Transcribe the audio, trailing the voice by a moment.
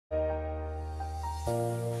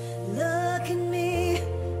Look at me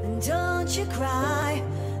and don't you cry.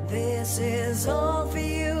 This is all for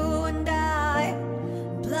you and I.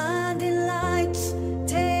 Blinding lights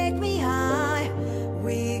take me high.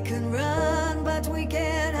 We can run but we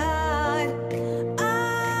can't hide.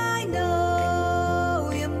 I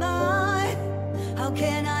know you're mine. How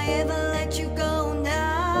can I ever let you go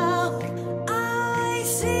now? I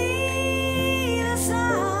see the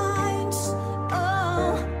signs.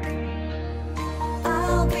 Oh,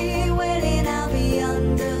 I'll be waiting, I'll be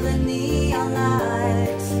under the neon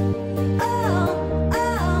lights. Oh,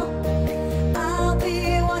 oh, I'll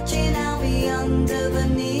be watching, I'll be under the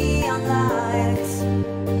neon lights.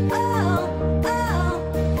 Oh,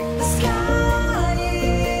 oh, the sky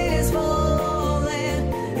is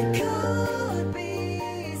falling. It could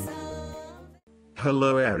be something.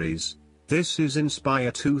 Hello Aries, this is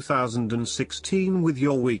Inspire 2016 with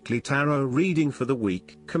your weekly tarot reading for the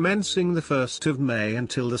week commencing the 1st of May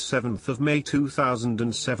until the 7th of May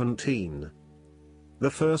 2017. The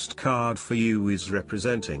first card for you is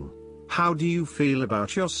representing, how do you feel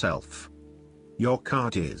about yourself? Your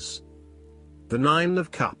card is the 9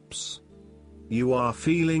 of Cups. You are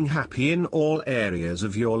feeling happy in all areas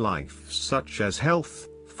of your life such as health,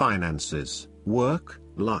 finances, work,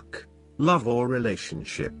 luck, love or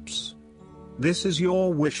relationships. This is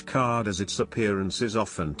your wish card as its appearance is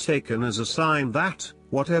often taken as a sign that,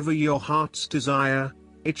 whatever your heart's desire,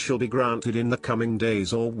 it shall be granted in the coming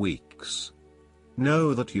days or weeks.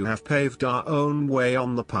 Know that you have paved our own way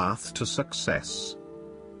on the path to success.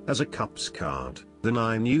 As a Cups card, the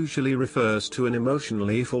 9 usually refers to an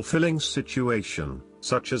emotionally fulfilling situation,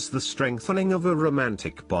 such as the strengthening of a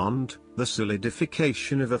romantic bond, the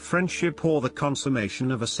solidification of a friendship or the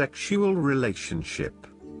consummation of a sexual relationship.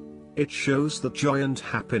 It shows that joy and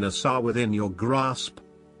happiness are within your grasp.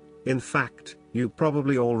 In fact, you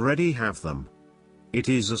probably already have them. It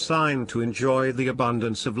is a sign to enjoy the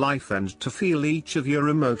abundance of life and to feel each of your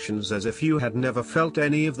emotions as if you had never felt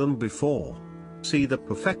any of them before. See the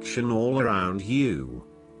perfection all around you.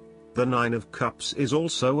 The 9 of Cups is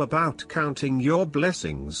also about counting your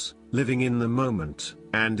blessings, living in the moment,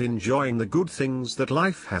 and enjoying the good things that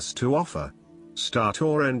life has to offer. Start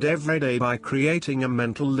or end every day by creating a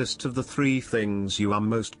mental list of the 3 things you are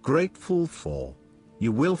most grateful for.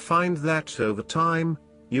 You will find that over time,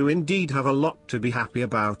 you indeed have a lot to be happy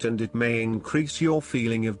about, and it may increase your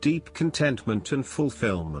feeling of deep contentment and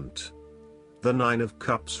fulfillment. The 9 of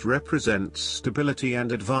Cups represents stability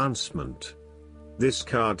and advancement. This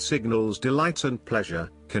card signals delight and pleasure,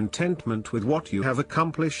 contentment with what you have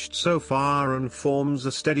accomplished so far, and forms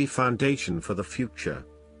a steady foundation for the future.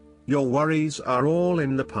 Your worries are all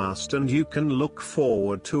in the past and you can look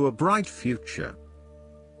forward to a bright future.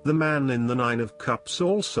 The man in the 9 of Cups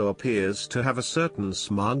also appears to have a certain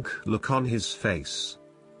smug look on his face.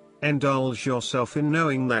 Indulge yourself in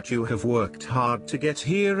knowing that you have worked hard to get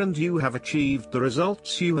here and you have achieved the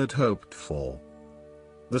results you had hoped for.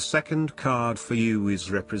 The second card for you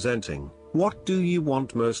is representing, what do you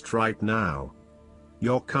want most right now?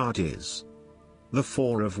 Your card is the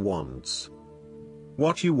 4 of Wands.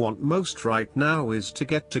 What you want most right now is to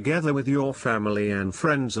get together with your family and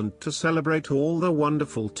friends and to celebrate all the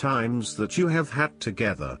wonderful times that you have had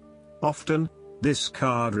together. Often, this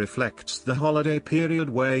card reflects the holiday period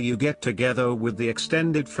where you get together with the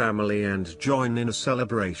extended family and join in a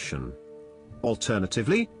celebration.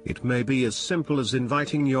 Alternatively, it may be as simple as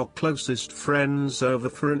inviting your closest friends over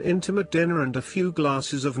for an intimate dinner and a few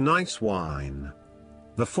glasses of nice wine.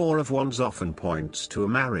 The 4 of Wands often points to a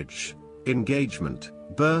marriage, engagement,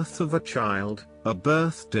 birth of a child, a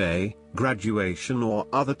birthday, graduation or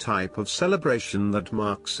other type of celebration that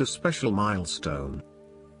marks a special milestone.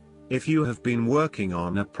 If you have been working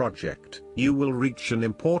on a project, you will reach an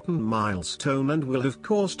important milestone and will have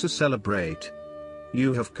cause to celebrate.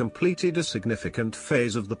 You have completed a significant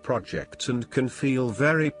phase of the project and can feel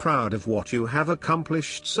very proud of what you have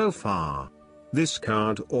accomplished so far. This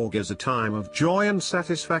card augurs a time of joy and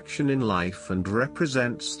satisfaction in life and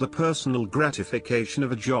represents the personal gratification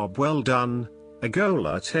of a job well done, a goal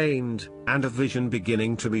attained, and a vision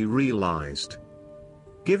beginning to be realized.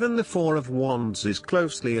 Given the 4 of Wands is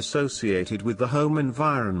closely associated with the home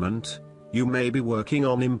environment, you may be working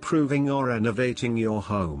on improving or renovating your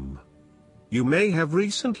home. You may have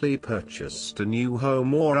recently purchased a new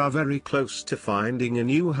home or are very close to finding a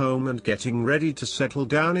new home and getting ready to settle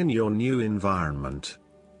down in your new environment.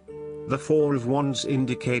 The 4 of Wands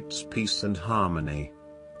indicates peace and harmony.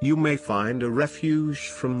 You may find a refuge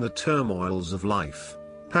from the turmoils of life,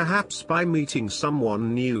 perhaps by meeting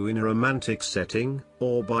someone new in a romantic setting,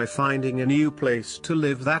 or by finding a new place to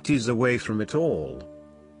live that is away from it all.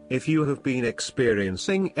 If you have been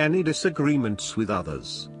experiencing any disagreements with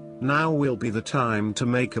others, now will be the time to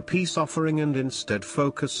make a peace offering and instead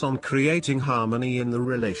focus on creating harmony in the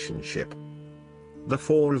relationship. The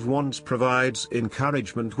Four of Wands provides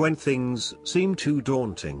encouragement when things seem too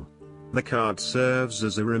daunting. The card serves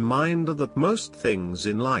as a reminder that most things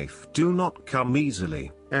in life do not come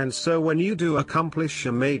easily, and so when you do accomplish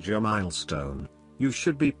a major milestone, you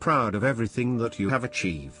should be proud of everything that you have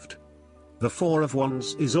achieved. The Four of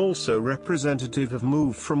Wands is also representative of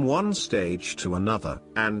move from one stage to another,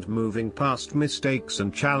 and moving past mistakes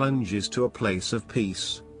and challenges to a place of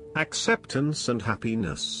peace, acceptance and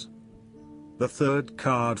happiness. The third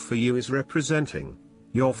card for you is representing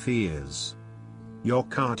your fears. Your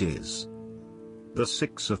card is the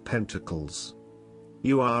Six of Pentacles.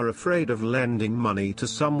 You are afraid of lending money to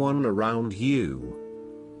someone around you.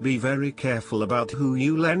 Be very careful about who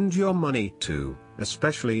you lend your money to,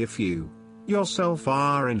 especially if you yourself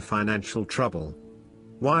are in financial trouble.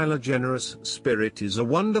 While a generous spirit is a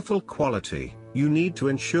wonderful quality, you need to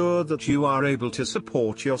ensure that you are able to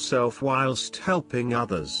support yourself whilst helping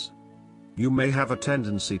others. You may have a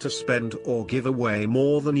tendency to spend or give away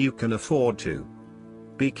more than you can afford to.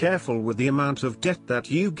 Be careful with the amount of debt that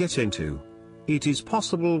you get into. It is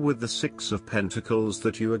possible with the Six of Pentacles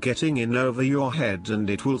that you are getting in over your head, and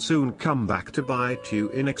it will soon come back to bite you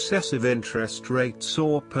in excessive interest rates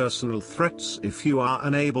or personal threats if you are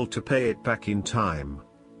unable to pay it back in time.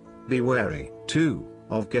 Be wary, too,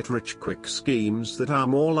 of get-rich-quick schemes that are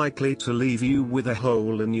more likely to leave you with a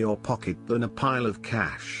hole in your pocket than a pile of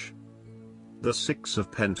cash. The Six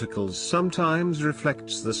of Pentacles sometimes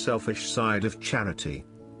reflects the selfish side of charity.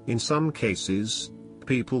 In some cases,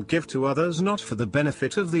 people give to others not for the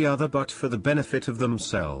benefit of the other but for the benefit of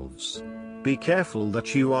themselves. Be careful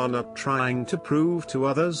that you are not trying to prove to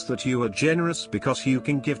others that you are generous because you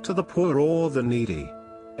can give to the poor or the needy.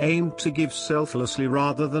 Aim to give selflessly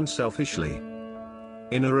rather than selfishly.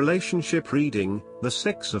 In a relationship reading, the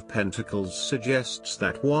Six of Pentacles suggests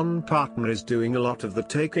that one partner is doing a lot of the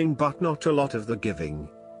taking but not a lot of the giving,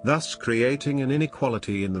 thus creating an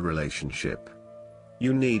inequality in the relationship.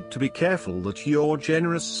 You need to be careful that your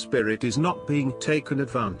generous spirit is not being taken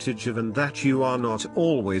advantage of and that you are not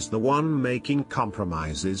always the one making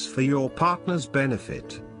compromises for your partner's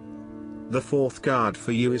benefit. The fourth card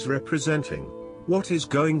for you is representing what is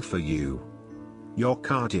going for you. Your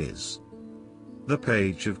card is the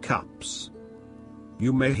Page of Cups.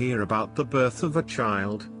 You may hear about the birth of a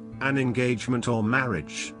child, an engagement or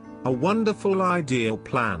marriage, a wonderful ideal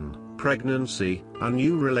plan, pregnancy, a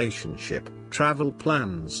new relationship, travel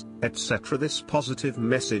plans, etc. This positive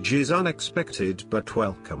message is unexpected but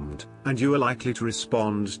welcomed, and you are likely to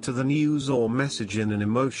respond to the news or message in an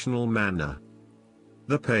emotional manner.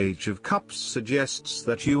 The Page of Cups suggests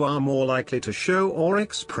that you are more likely to show or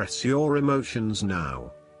express your emotions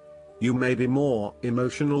now. You may be more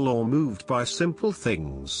emotional or moved by simple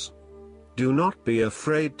things. Do not be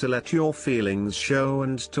afraid to let your feelings show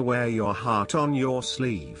and to wear your heart on your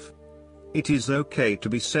sleeve. It is okay to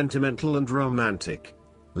be sentimental and romantic.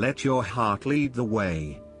 Let your heart lead the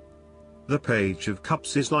way. The Page of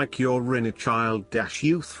Cups is like your inner child,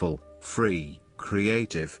 youthful, free,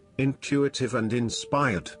 creative, intuitive and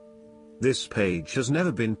inspired. This page has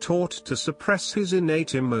never been taught to suppress his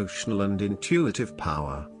innate emotional and intuitive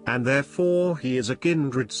power, and therefore he is a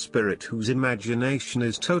kindred spirit whose imagination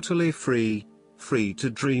is totally free to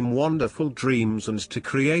dream wonderful dreams and to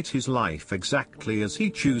create his life exactly as he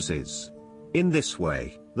chooses. In this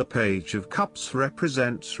way, the Page of Cups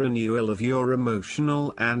represents renewal of your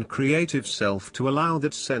emotional and creative self to allow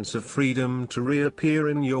that sense of freedom to reappear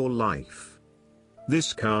in your life.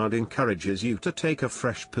 This card encourages you to take a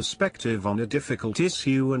fresh perspective on a difficult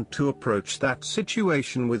issue and to approach that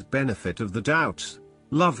situation with benefit of the doubt,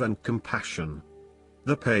 love and compassion.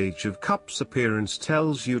 The Page of Cups appearance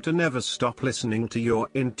tells you to never stop listening to your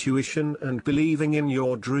intuition and believing in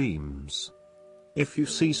your dreams. If you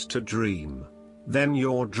cease to dream, then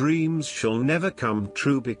your dreams shall never come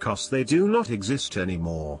true because they do not exist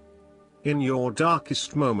anymore. In your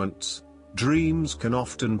darkest moments, dreams can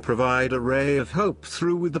often provide a ray of hope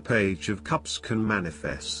through which the Page of Cups can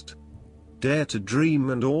manifest. Dare to dream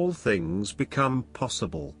and all things become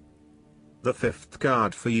possible. The fifth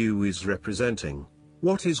card for you is representing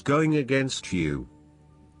what is going against you.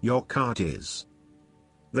 Your card is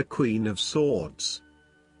the Queen of Swords.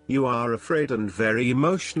 You are afraid and very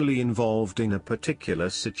emotionally involved in a particular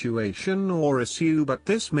situation or issue, but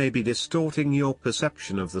this may be distorting your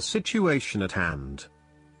perception of the situation at hand.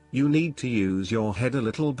 You need to use your head a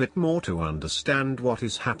little bit more to understand what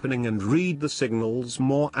is happening and read the signals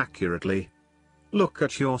more accurately. Look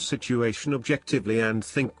at your situation objectively and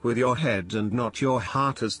think with your head and not your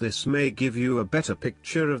heart, as this may give you a better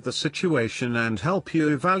picture of the situation and help you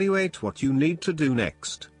evaluate what you need to do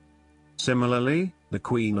next. Similarly, the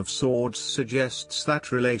Queen of Swords suggests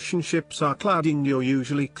that relationships are clouding your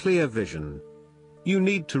usually clear vision. You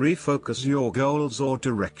need to refocus your goals or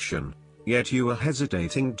direction, yet you are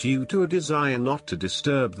hesitating due to a desire not to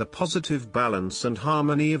disturb the positive balance and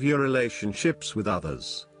harmony of your relationships with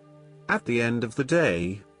others. At the end of the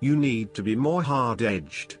day, you need to be more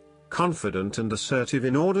hard-edged, confident and assertive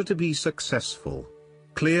in order to be successful.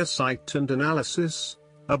 Clear sight and analysis,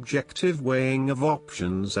 objective weighing of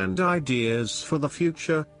options and ideas for the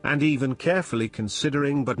future, and even carefully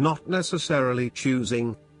considering but not necessarily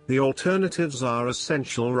choosing the alternatives are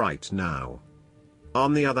essential right now.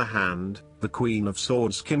 On the other hand, the Queen of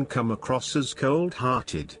Swords can come across as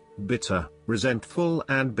cold-hearted, bitter, resentful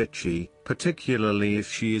and bitchy, particularly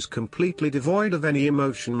if she is completely devoid of any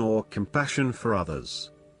emotion or compassion for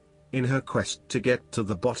others. In her quest to get to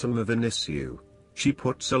the bottom of an issue, she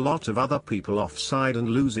puts a lot of other people offside and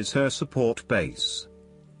loses her support base.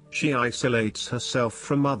 She isolates herself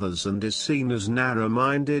from others and is seen as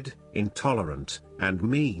narrow-minded, intolerant, and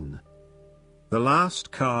mean. The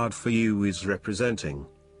last card for you is representing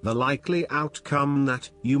the likely outcome that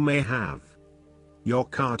you may have. Your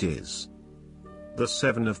card is the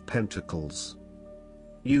Seven of Pentacles.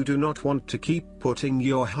 You do not want to keep putting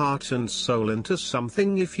your heart and soul into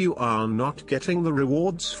something if you are not getting the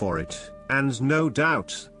rewards for it, and no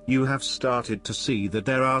doubt, you have started to see that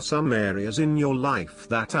there are some areas in your life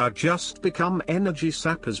that are just become energy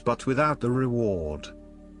sappers but without the reward.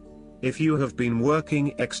 If you have been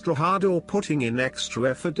working extra hard or putting in extra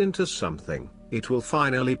effort into something, it will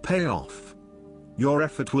finally pay off. Your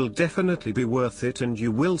effort will definitely be worth it and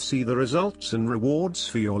you will see the results and rewards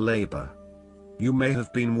for your labor. You may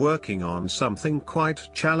have been working on something quite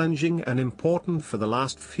challenging and important for the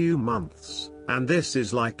last few months, and this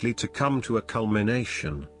is likely to come to a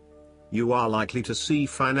culmination. You are likely to see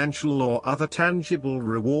financial or other tangible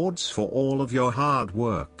rewards for all of your hard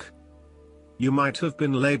work. You might have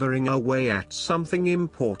been laboring away at something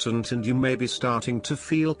important and you may be starting to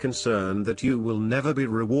feel concerned that you will never be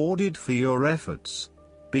rewarded for your efforts.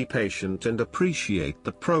 Be patient and appreciate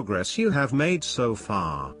the progress you have made so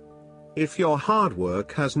far. If your hard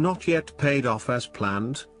work has not yet paid off as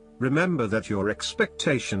planned, remember that your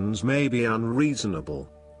expectations may be unreasonable.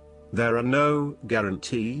 There are no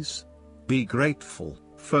guarantees. Be grateful,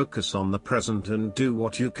 focus on the present and do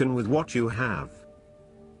what you can with what you have.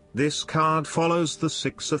 This card follows the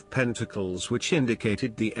Six of Pentacles, which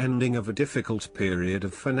indicated the ending of a difficult period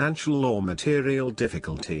of financial or material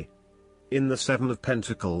difficulty. In the Seven of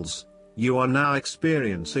Pentacles, you are now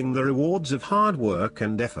experiencing the rewards of hard work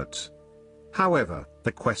and effort. However,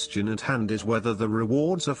 the question at hand is whether the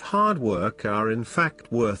rewards of hard work are in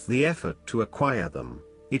fact worth the effort to acquire them.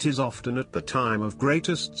 It is often at the time of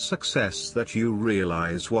greatest success that you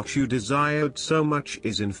realize what you desired so much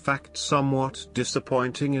is in fact somewhat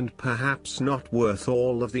disappointing and perhaps not worth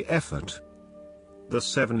all of the effort. The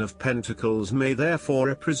Seven of Pentacles may therefore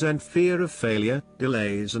represent fear of failure,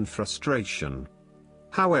 delays and frustration.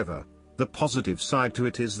 However, the positive side to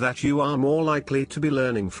it is that you are more likely to be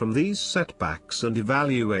learning from these setbacks and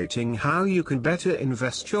evaluating how you can better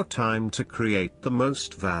invest your time to create the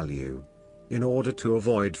most value. In order to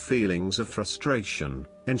avoid feelings of frustration,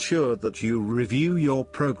 ensure that you review your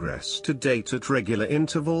progress to date at regular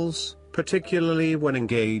intervals, particularly when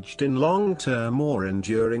engaged in long-term or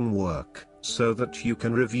enduring work, so that you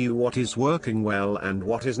can review what is working well and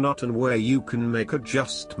what is not and where you can make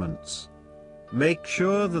adjustments. Make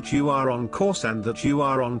sure that you are on course and that you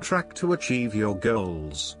are on track to achieve your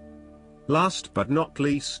goals. Last but not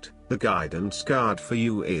least, the guidance card for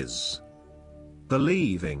you is the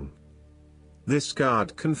Leaving. This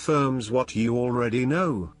card confirms what you already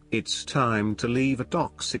know: it's time to leave a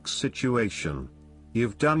toxic situation.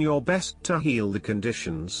 You've done your best to heal the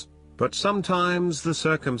conditions, but sometimes the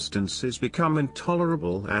circumstances become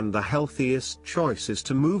intolerable and the healthiest choice is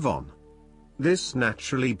to move on. This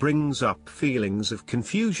naturally brings up feelings of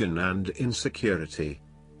confusion and insecurity.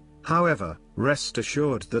 However, rest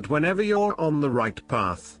assured that whenever you're on the right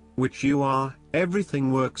path, which you are,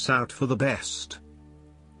 everything works out for the best.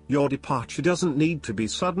 Your departure doesn't need to be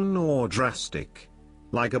sudden or drastic.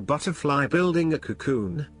 Like a butterfly building a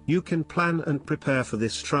cocoon, you can plan and prepare for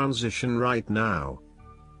this transition right now.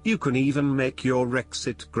 You can even make your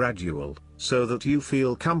exit gradual, so that you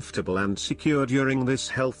feel comfortable and secure during this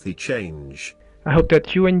healthy change. I hope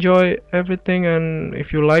that you enjoy everything, and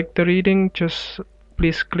if you like the reading, just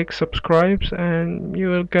please click subscribe, and you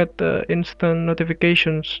will get the instant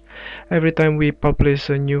notifications every time we publish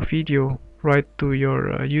a new video right to your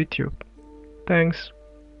YouTube. Thanks.